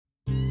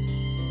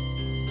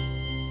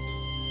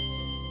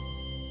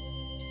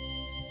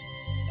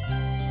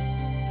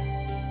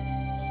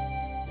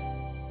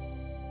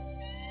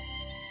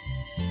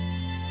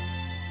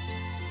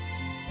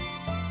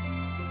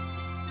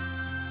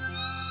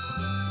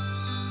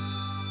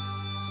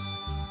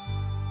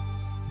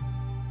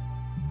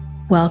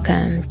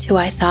Welcome to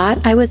I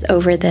Thought I Was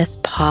Over This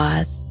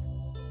Pause.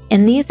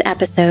 In these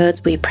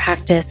episodes, we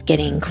practice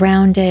getting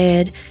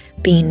grounded,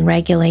 being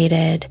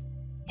regulated,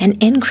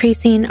 and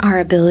increasing our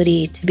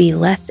ability to be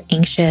less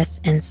anxious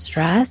and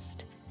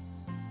stressed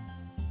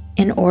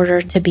in order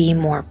to be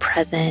more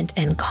present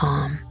and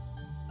calm.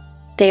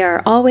 They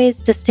are always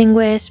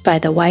distinguished by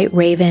the white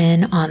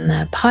raven on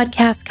the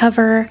podcast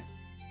cover.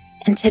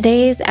 And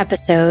today's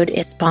episode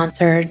is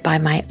sponsored by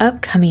my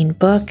upcoming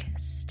book,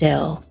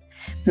 Still,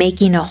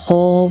 Making a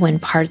Whole When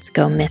Parts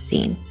Go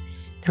Missing.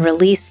 The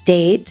release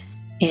date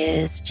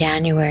is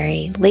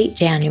late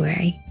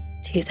January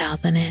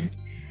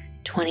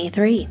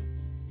 2023.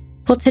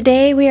 Well,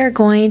 today we are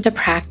going to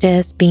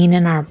practice being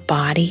in our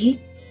body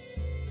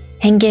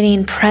and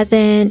getting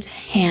present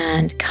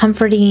and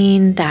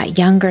comforting that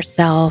younger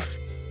self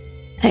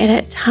that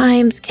at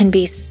times can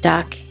be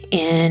stuck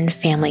in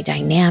family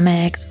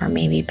dynamics or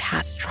maybe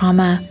past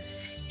trauma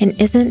and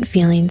isn't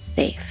feeling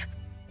safe.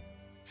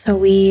 So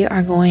we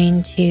are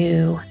going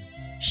to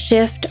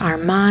shift our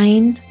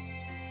mind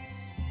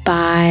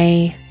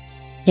by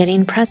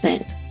getting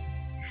present.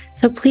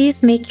 So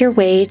please make your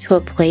way to a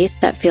place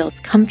that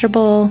feels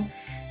comfortable.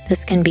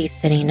 This can be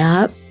sitting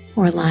up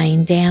or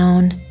lying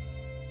down.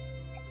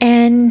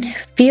 And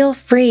feel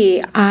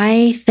free.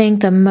 I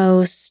think the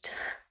most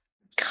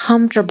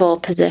comfortable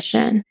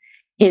position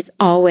is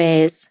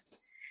always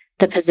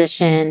the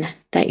position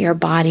that your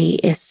body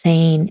is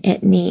saying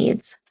it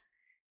needs.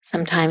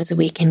 Sometimes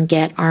we can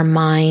get our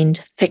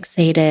mind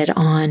fixated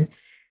on,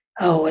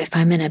 if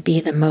I'm going to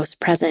be the most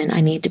present,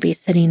 I need to be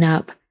sitting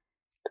up.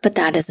 But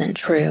that isn't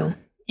true.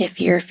 If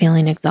you're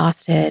feeling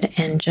exhausted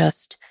and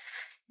just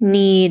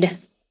need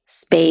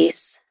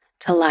space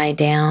to lie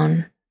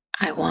down,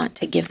 I want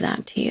to give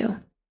that to you.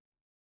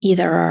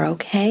 Either are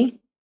okay.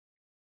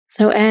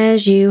 So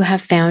as you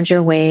have found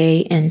your way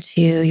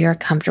into your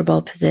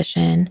comfortable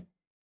position,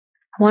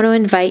 I want to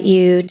invite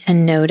you to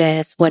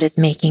notice what is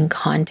making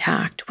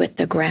contact with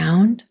the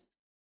ground.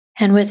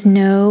 And with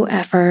no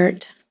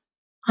effort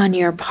on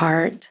your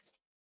part,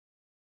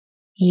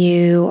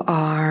 you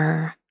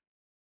are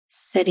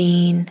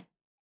sitting,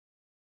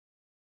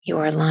 you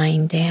are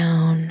lying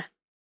down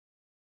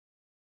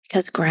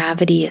because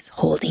gravity is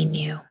holding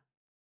you.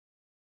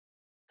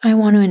 I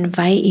want to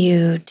invite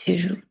you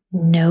to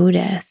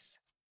notice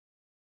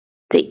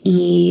the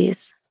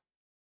ease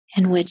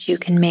in which you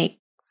can make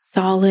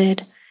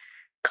solid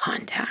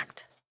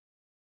contact.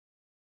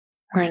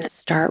 We're going to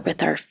start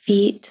with our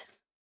feet,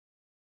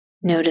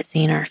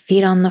 noticing our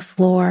feet on the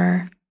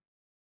floor,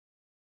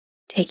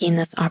 taking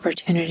this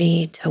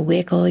opportunity to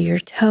wiggle your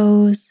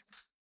toes.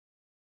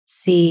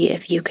 See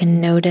if you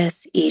can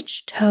notice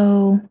each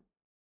toe.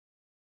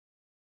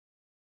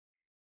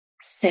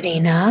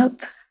 Sitting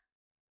up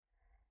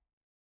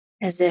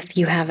as if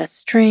you have a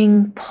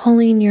string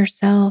pulling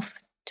yourself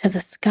to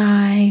the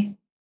sky,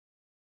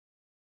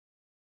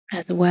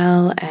 as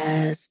well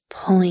as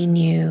pulling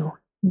you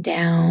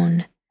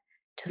down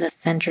to the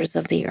centers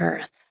of the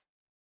earth.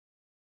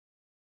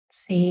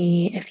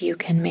 See if you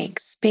can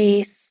make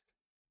space,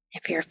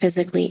 if you're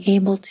physically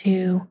able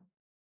to,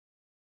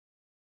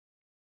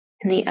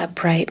 in the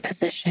upright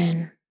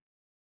position.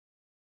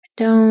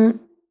 Don't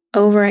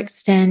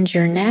overextend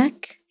your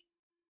neck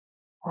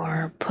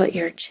or put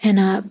your chin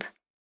up.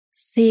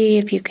 See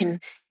if you can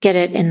get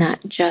it in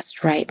that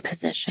just right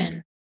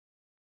position.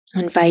 I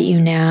invite you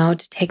now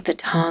to take the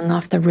tongue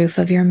off the roof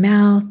of your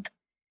mouth,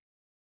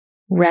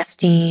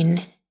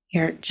 resting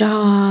your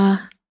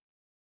jaw,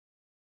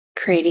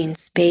 creating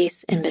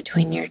space in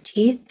between your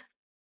teeth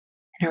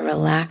in a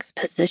relaxed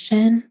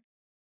position.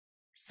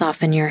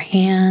 Soften your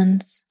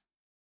hands.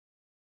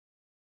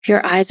 If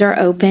your eyes are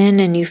open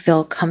and you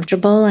feel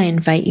comfortable, I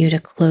invite you to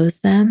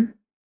close them.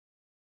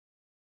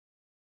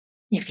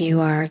 If you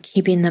are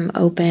keeping them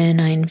open,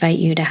 I invite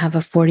you to have a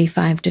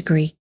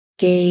 45-degree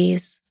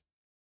gaze,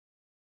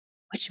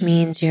 which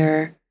means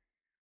you're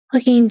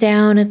looking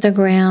down at the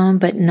ground,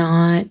 but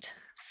not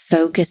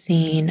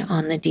focusing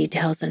on the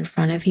details in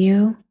front of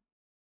you.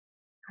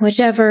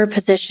 Whichever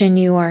position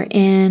you are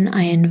in,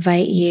 I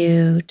invite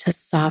you to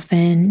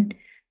soften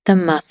the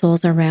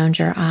muscles around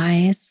your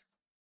eyes,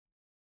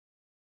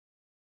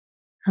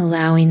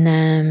 allowing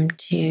them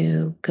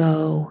to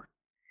go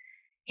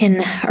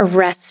in a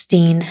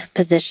resting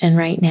position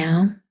right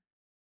now.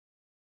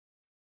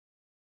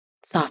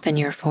 Soften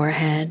your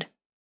forehead.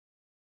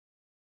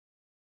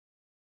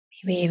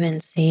 Maybe even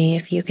see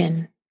if you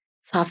can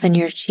soften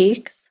your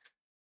cheeks.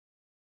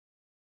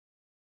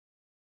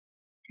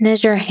 And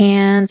as your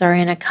hands are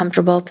in a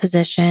comfortable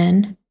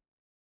position,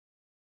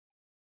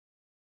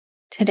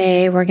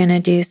 today we're going to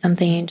do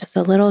something just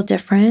a little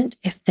different.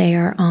 If they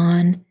are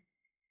on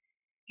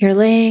your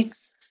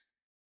legs,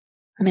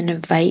 I'm going to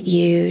invite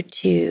you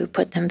to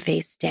put them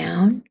face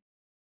down.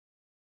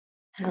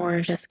 And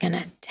we're just going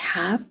to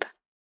tap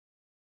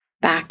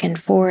back and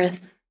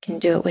forth. You can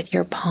do it with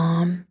your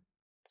palm.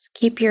 Just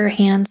keep your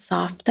hands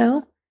soft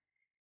though.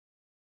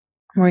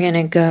 We're going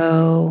to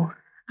go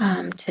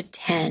to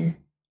 10. You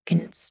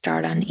can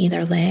start on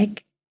either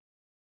leg.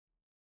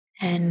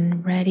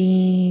 And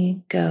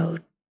ready, go.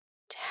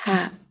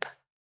 Tap,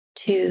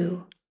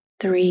 2,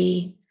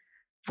 3,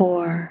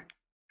 4,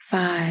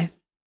 5,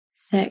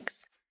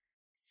 6,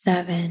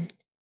 7,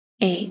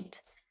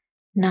 8,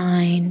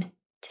 9,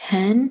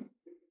 10.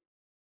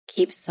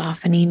 Keep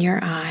softening your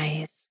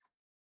eyes.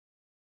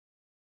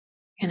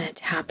 Gonna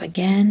tap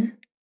again.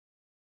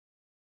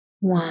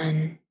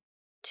 1,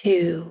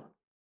 2,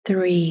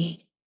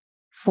 3,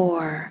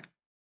 4,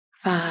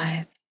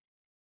 5,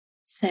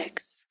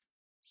 6,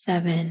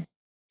 7,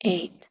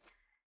 8,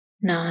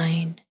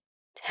 9,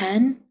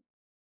 10.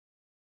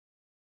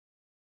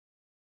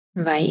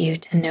 Invite you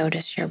to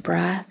notice your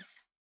breath.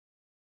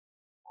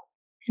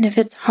 And if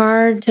it's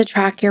hard to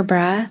track your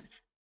breath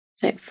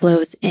as it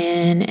flows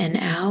in and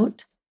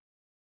out,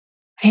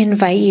 I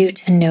invite you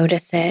to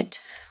notice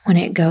it when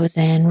it goes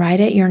in right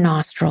at your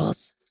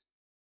nostrils.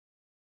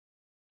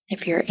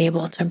 If you're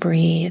able to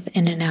breathe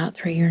in and out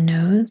through your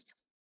nose,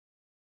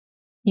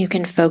 you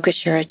can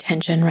focus your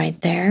attention right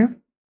there.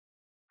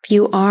 If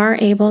you are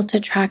able to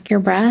track your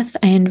breath,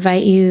 I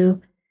invite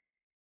you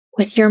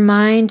with your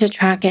mind to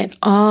track it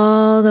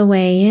all the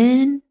way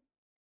in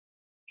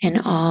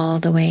and all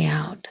the way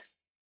out.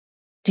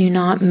 Do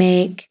not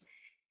make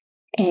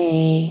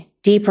a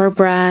deeper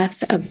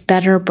breath, a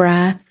better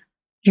breath.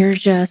 You're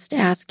just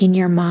asking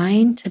your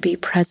mind to be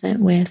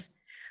present with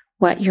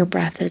what your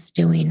breath is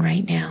doing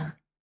right now.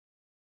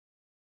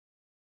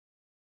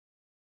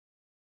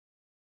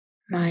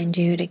 Mind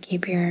you to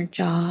keep your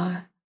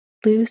jaw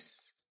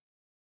loose,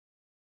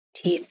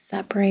 teeth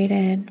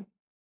separated.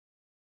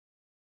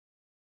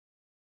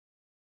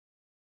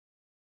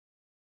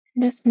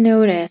 Just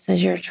notice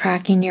as you're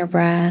tracking your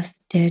breath,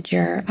 did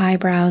your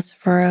eyebrows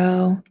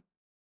furrow?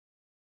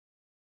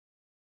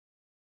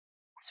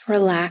 Just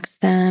relax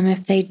them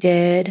if they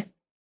did.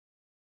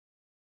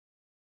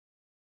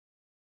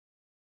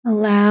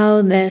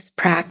 Allow this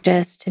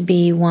practice to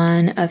be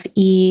one of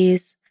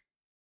ease,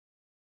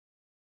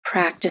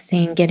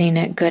 practicing getting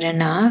it good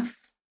enough.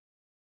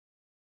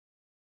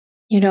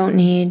 You don't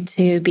need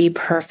to be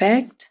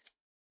perfect,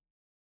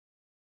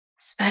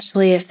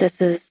 especially if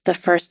this is the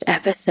first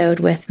episode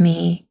with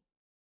me.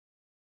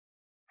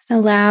 Just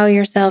allow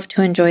yourself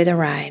to enjoy the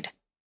ride.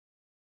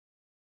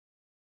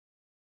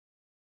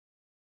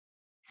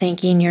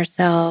 Thanking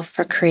yourself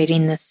for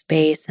creating this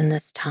space and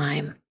this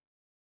time.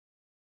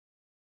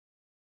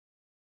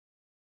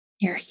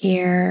 You're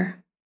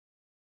here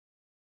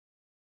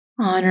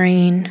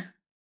honoring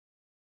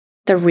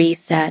the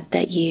reset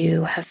that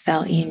you have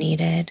felt you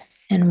needed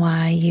and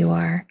why you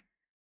are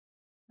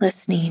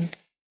listening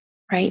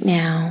right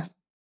now.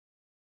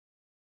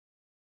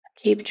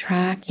 Keep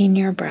tracking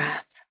your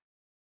breath.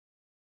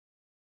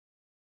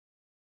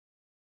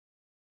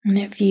 And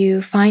if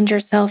you find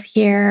yourself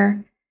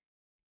here,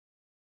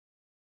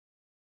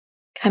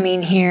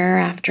 coming here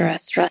after a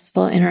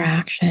stressful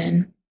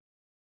interaction,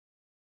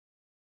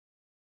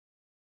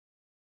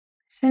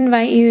 just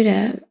invite you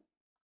to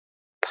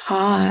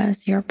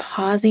pause. You're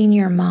pausing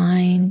your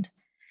mind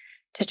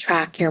to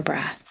track your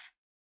breath.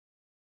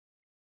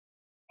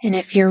 And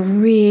if you're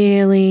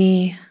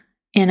really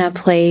in a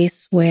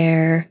place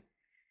where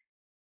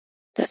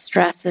the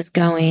stress is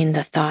going,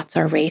 the thoughts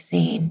are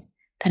racing,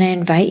 then I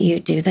invite you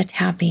to do the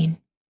tapping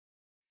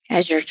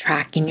as you're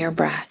tracking your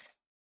breath.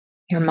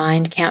 Your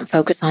mind can't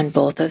focus on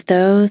both of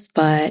those,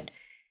 but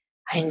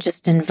I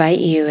just invite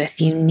you, if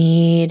you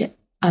need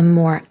a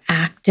more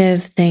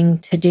active thing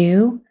to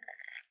do,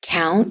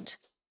 count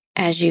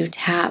as you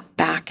tap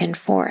back and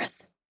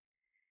forth.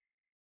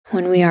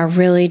 When we are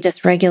really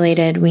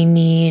dysregulated, we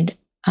need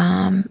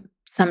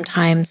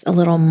sometimes a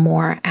little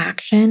more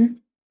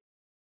action,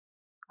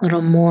 a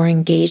little more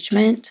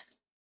engagement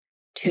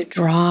to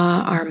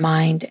draw our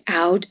mind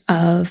out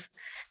of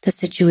the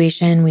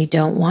situation we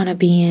don't want to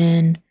be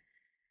in,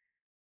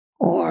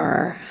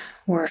 or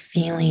we're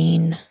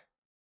feeling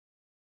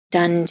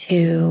done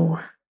to,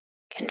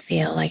 can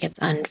feel like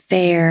it's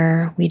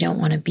unfair, we don't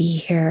want to be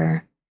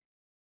here.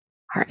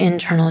 Our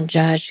internal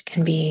judge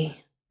can be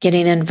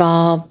getting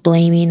involved,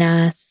 blaming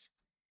us,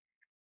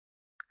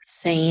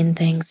 saying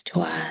things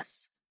to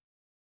us.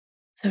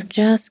 So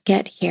just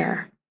get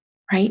here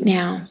right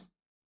now.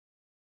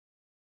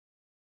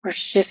 We're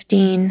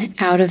shifting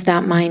out of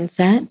that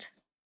mindset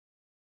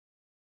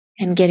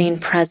and getting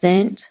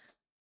present.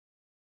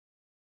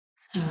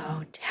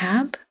 So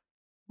tap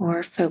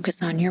or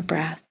focus on your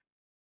breath.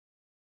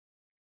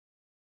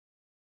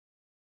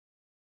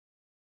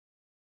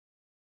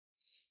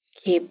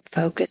 Keep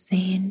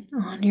focusing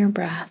on your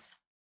breath.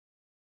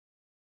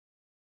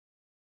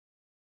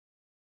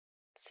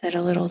 Sit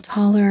a little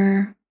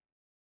taller.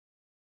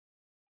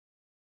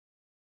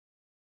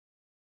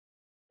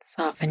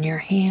 Soften your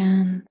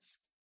hands.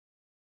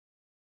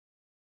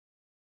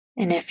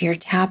 And if you're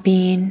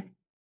tapping,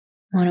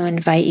 I want to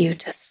invite you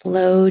to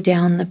slow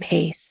down the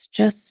pace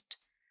just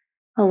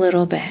a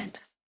little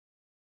bit.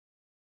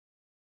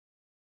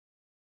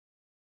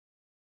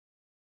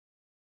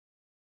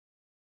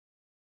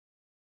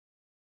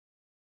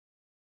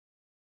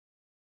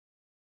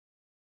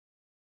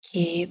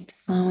 Keep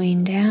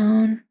slowing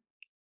down.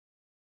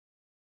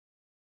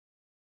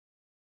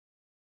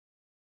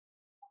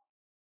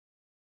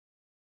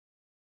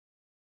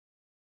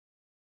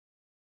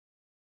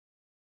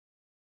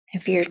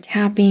 If you're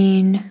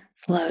tapping,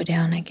 slow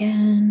down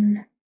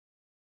again.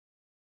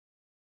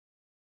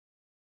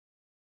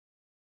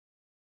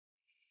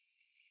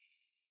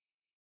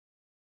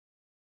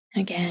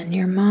 Again,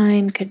 your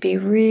mind could be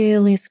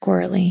really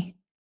squirrely.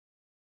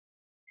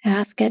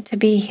 Ask it to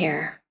be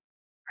here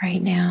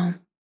right now.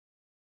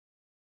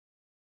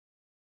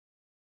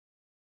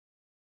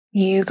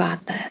 You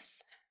got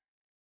this.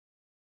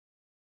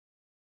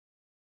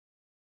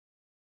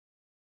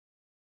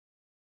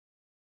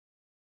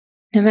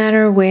 No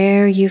matter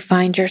where you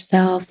find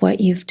yourself,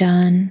 what you've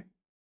done,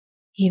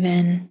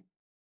 even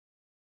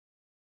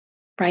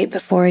right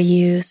before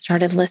you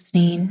started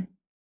listening,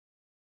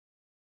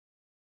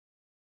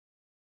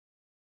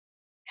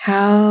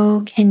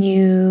 how can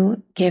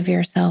you give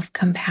yourself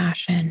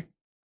compassion?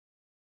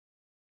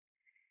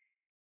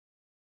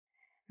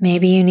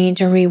 Maybe you need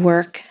to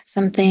rework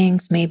some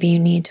things. Maybe you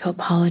need to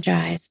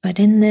apologize. But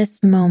in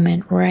this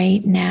moment,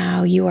 right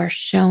now, you are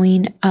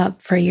showing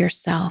up for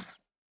yourself.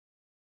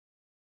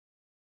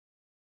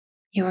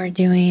 You are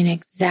doing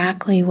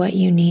exactly what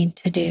you need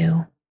to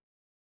do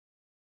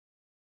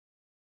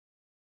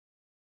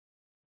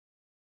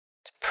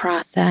to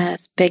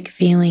process big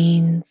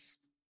feelings.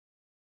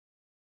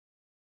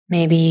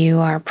 Maybe you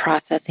are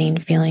processing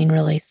feeling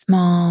really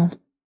small.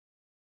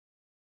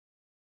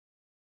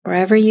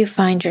 Wherever you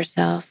find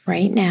yourself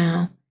right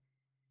now,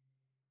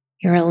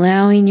 you're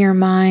allowing your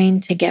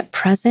mind to get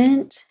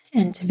present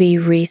and to be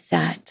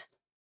reset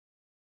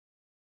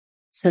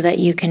so that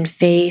you can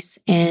face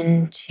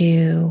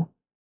into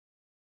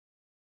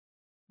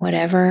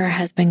whatever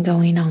has been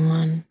going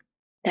on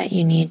that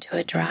you need to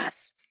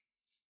address.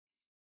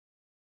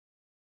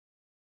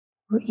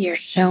 You're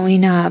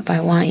showing up.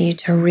 I want you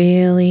to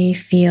really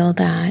feel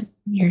that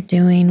you're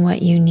doing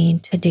what you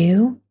need to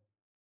do.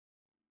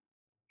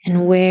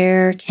 And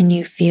where can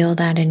you feel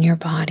that in your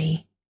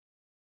body?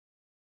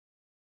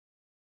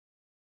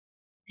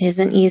 It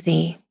isn't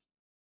easy.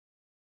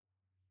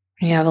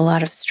 You have a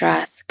lot of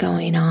stress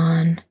going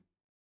on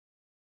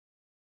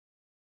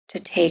to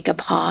take a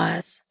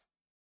pause.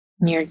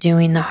 And you're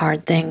doing the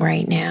hard thing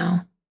right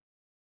now.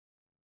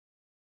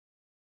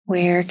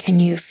 Where can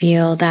you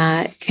feel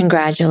that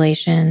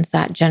congratulations,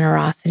 that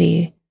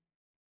generosity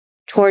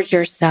towards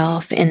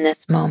yourself in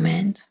this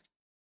moment?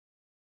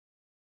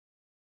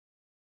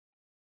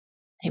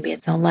 Maybe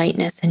it's a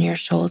lightness in your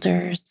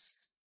shoulders.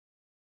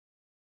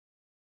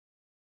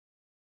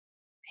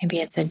 Maybe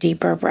it's a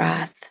deeper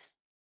breath.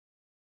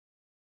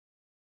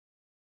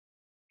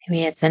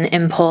 Maybe it's an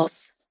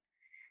impulse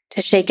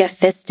to shake a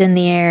fist in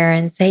the air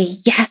and say,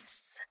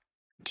 yes,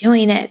 I'm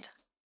doing it.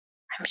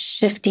 I'm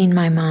shifting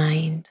my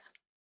mind.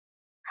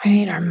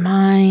 Right? Our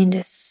mind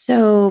is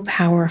so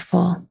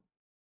powerful.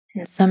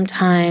 And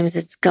sometimes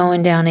it's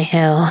going down a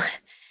hill,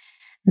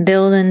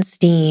 building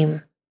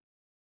steam.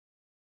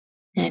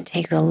 And it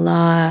takes a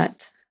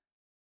lot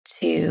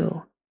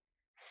to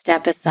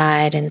step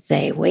aside and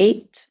say,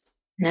 wait,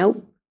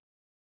 nope,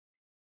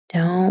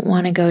 don't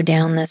want to go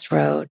down this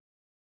road.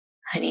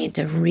 I need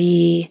to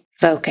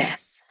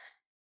refocus.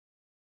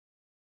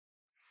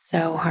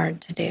 So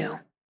hard to do.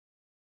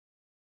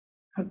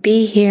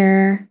 Be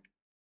here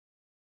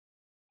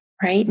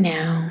right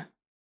now.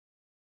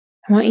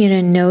 I want you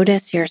to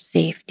notice your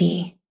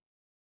safety.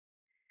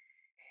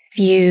 If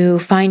you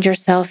find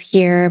yourself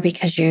here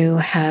because you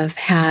have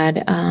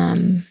had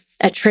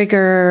a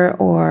trigger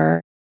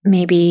or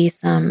maybe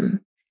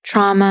some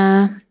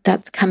trauma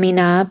that's coming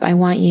up, I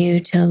want you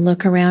to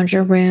look around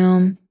your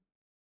room,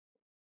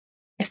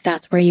 if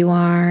that's where you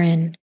are,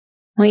 and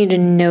I want you to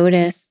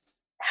notice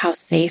how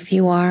safe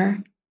you are,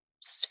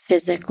 just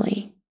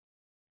physically.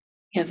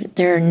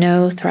 There are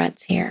no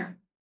threats here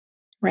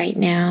right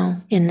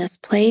now in this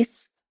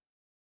place.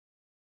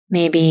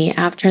 Maybe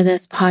after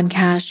this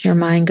podcast, your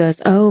mind goes,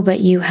 oh,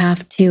 but you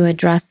have to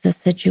address the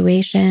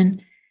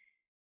situation.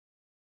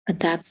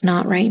 But that's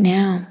not right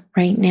now.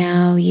 Right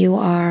now, you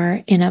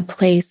are in a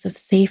place of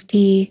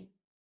safety,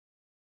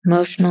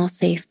 emotional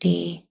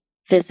safety,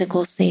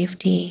 physical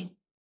safety.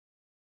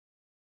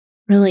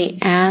 Really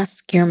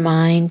ask your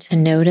mind to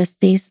notice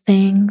these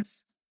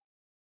things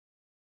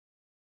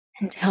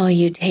until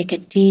you take a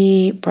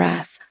deep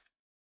breath.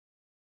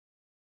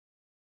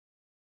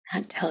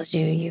 That tells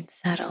you you've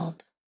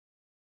settled.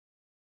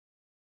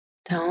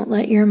 Don't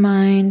let your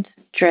mind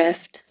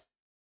drift.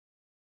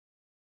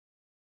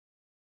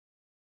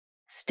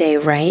 Stay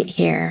right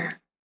here,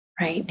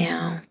 right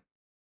now.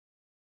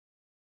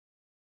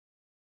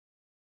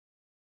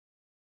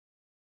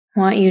 I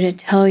want you to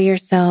tell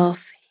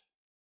yourself,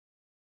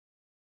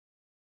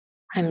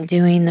 I'm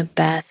doing the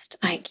best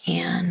I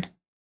can.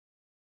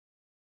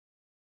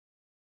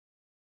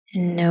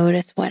 And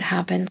notice what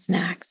happens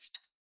next.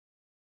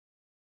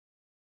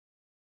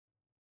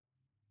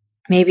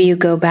 Maybe you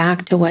go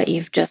back to what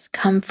you've just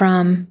come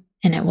from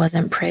and it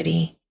wasn't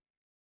pretty.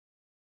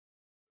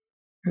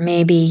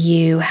 Maybe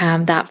you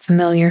have that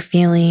familiar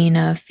feeling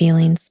of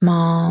feeling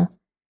small.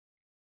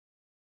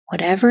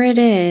 Whatever it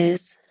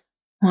is,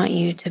 I want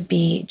you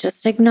to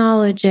just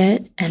acknowledge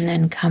it and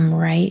then come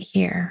right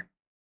here,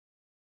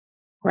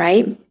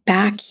 right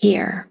back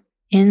here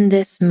In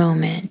this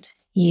moment,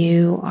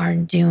 you are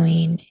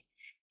doing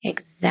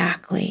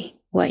exactly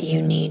what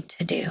you need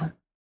to do.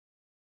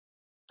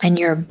 And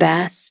your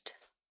best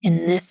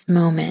in this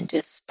moment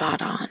is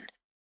spot on.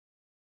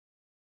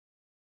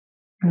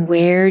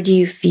 Where do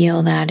you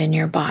feel that in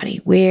your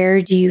body?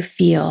 Where do you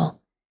feel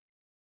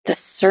the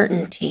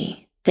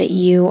certainty that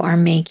you are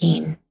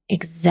making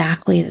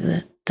exactly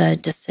the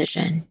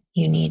decision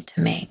you need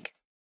to make?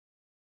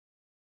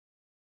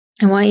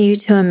 I want you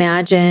to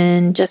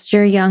imagine just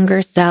your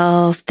younger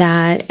self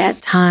that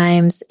at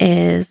times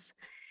is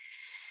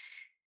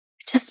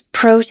just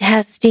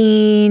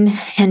protesting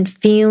and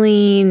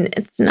feeling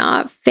it's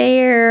not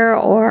fair,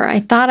 or I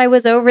thought I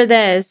was over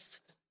this.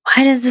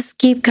 Why does this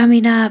keep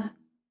coming up?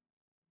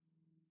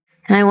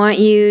 And I want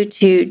you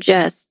to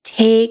just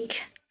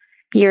take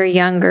your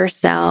younger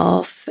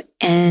self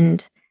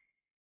and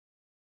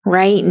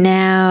right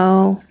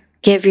now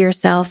give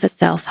yourself a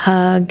self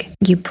hug.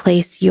 You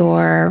place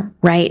your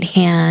right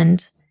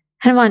hand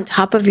kind of on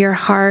top of your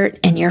heart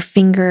and your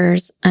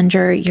fingers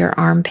under your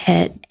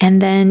armpit.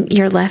 And then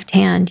your left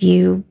hand,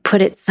 you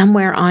put it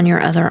somewhere on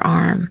your other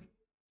arm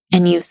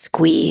and you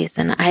squeeze.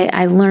 And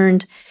I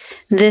learned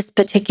this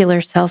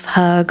particular self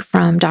hug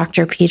from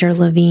Dr. Peter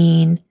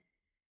Levine.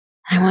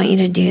 I want you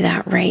to do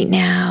that right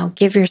now.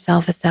 Give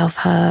yourself a self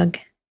hug.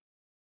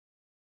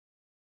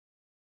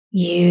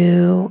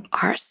 You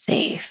are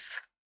safe.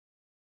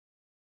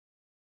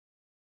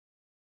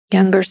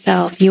 Younger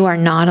self, you are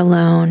not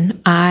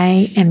alone.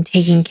 I am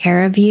taking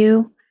care of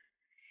you.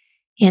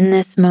 In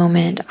this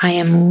moment, I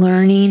am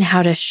learning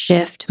how to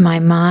shift my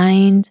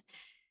mind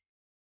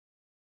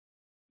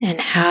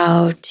and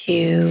how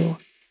to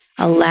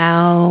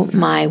allow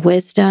my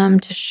wisdom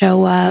to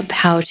show up,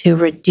 how to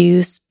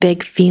reduce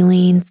big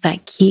feelings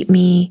that keep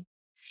me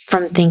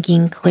from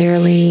thinking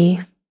clearly.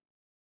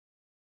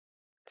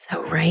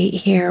 So right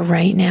here,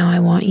 right now, I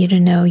want you to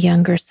know,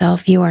 younger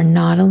self, you are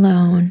not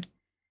alone.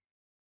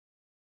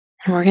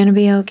 And we're going to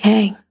be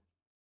okay.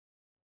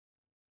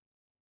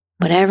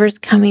 Whatever's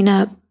coming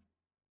up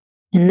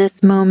in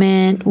this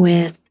moment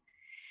with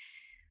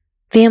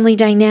family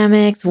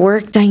dynamics,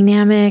 work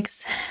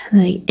dynamics,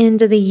 the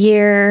end of the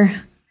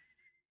year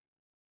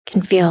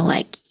can feel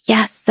like,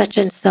 yes, such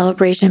a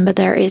celebration, but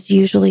there is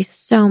usually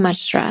so much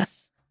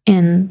stress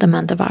in the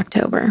month of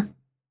October.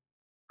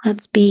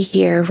 Let's be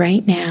here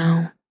right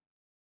now,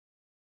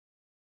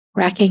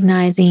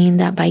 recognizing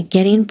that by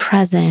getting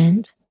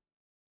present,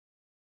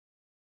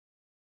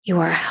 you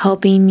are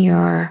helping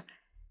your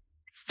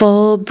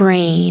full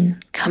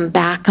brain come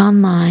back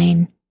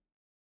online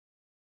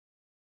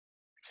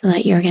so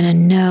that you're going to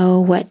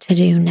know what to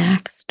do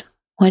next.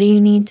 What do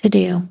you need to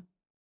do?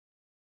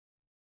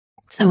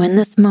 So in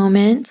this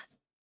moment,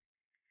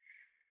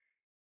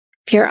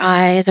 if your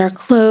eyes are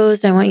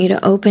closed, I want you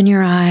to open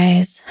your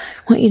eyes.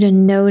 I want you to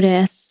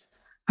notice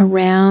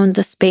around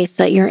the space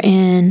that you're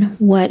in,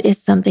 what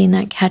is something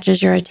that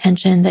catches your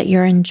attention that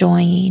you're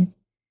enjoying.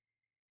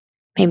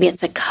 Maybe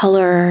it's a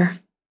color,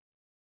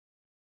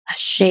 a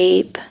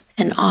shape,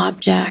 an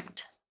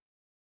object.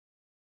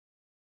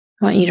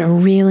 I want you to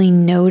really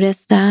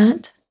notice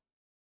that.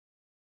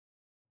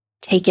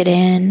 Take it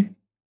in.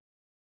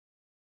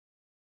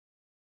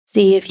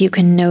 See if you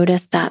can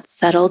notice that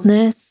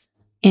settledness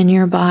in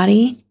your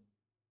body.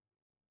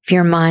 If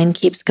your mind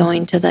keeps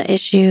going to the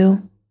issue,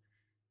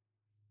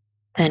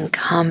 then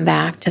come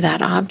back to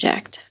that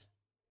object.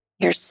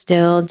 You're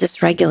still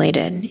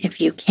dysregulated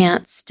if you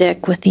can't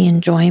stick with the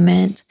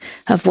enjoyment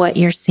of what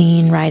you're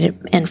seeing right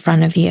in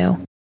front of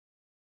you.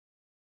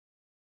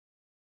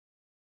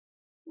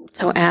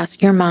 So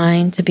ask your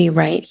mind to be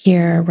right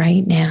here,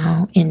 right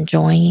now,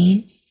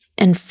 enjoying.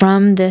 And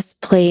from this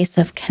place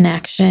of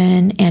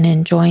connection and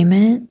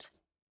enjoyment,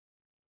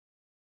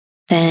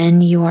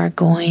 then you are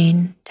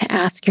going to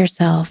ask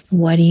yourself,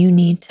 what do you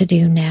need to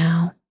do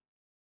now?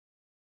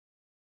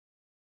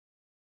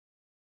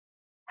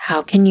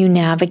 How can you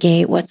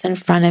navigate what's in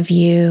front of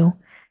you,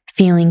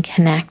 feeling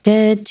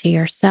connected to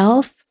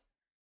yourself,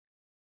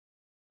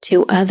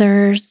 to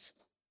others?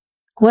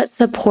 What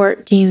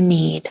support do you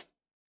need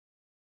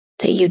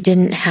that you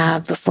didn't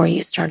have before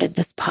you started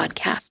this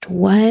podcast?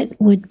 What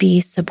would be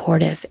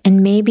supportive?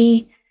 And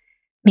maybe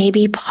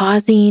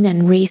pausing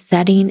and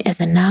resetting is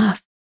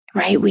enough,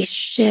 right? We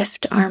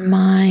shift our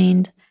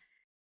mind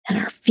and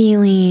our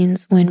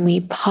feelings when we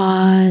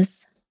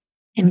pause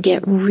and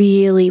get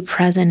really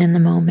present in the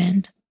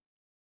moment.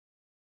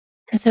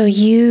 And so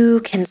you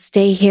can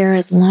stay here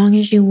as long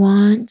as you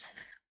want,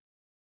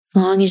 as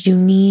long as you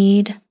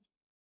need,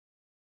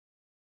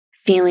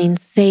 feeling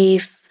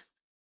safe,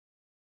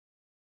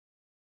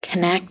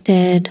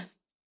 connected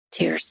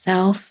to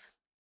yourself,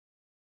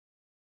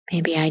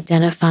 maybe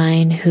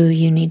identifying who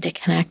you need to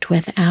connect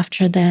with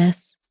after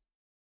this.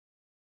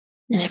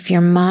 And if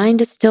your mind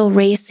is still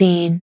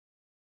racing,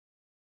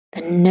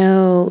 then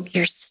know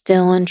you're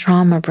still in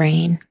trauma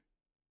brain,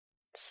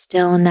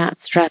 still in that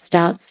stressed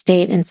out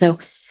state. And so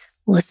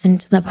listen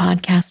to the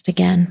podcast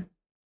again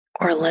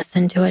or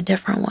listen to a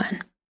different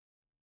one.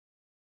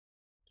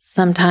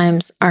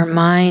 Sometimes our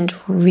mind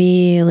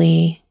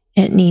really,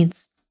 it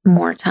needs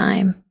more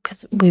time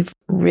because we've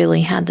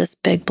really had this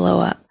big blow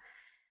up.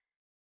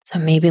 So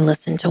maybe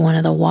listen to one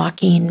of the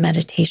walking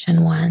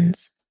meditation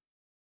ones.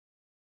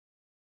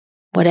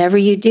 Whatever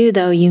you do,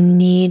 though, you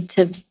need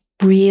to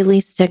really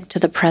stick to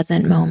the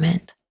present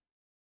moment.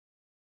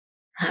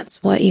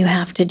 That's what you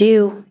have to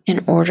do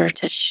in order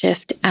to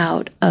shift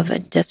out of a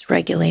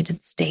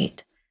dysregulated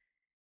state.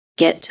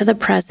 Get to the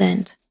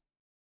present,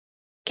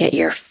 get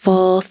your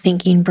full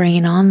thinking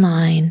brain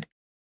online,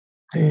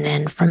 and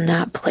then from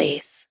that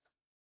place,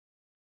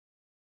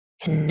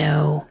 you can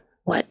know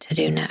what to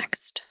do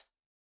next.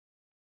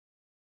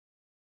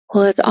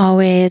 Well, as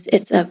always,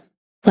 it's a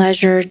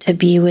pleasure to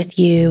be with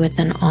you. It's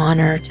an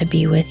honor to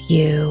be with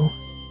you.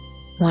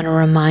 I want to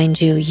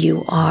remind you,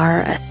 you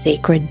are a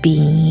sacred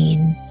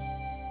being.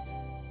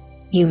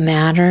 You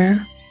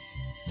matter.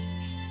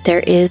 There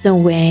is a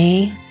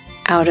way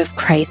out of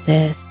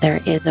crisis.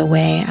 There is a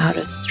way out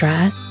of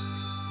stress.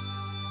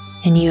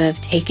 And you have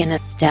taken a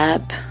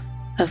step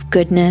of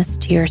goodness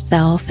to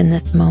yourself in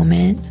this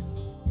moment.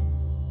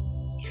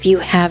 If you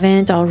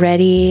haven't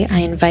already, I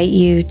invite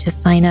you to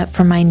sign up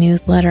for my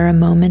newsletter, A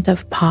Moment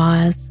of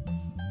Pause.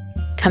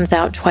 It comes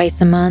out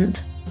twice a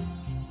month.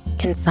 You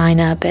can sign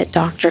up at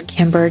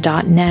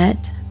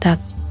drkimber.net.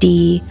 That's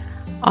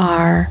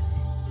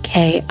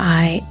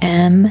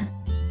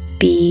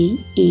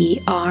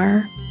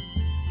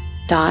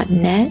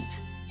drkimber.net.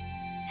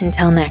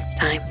 Until next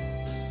time.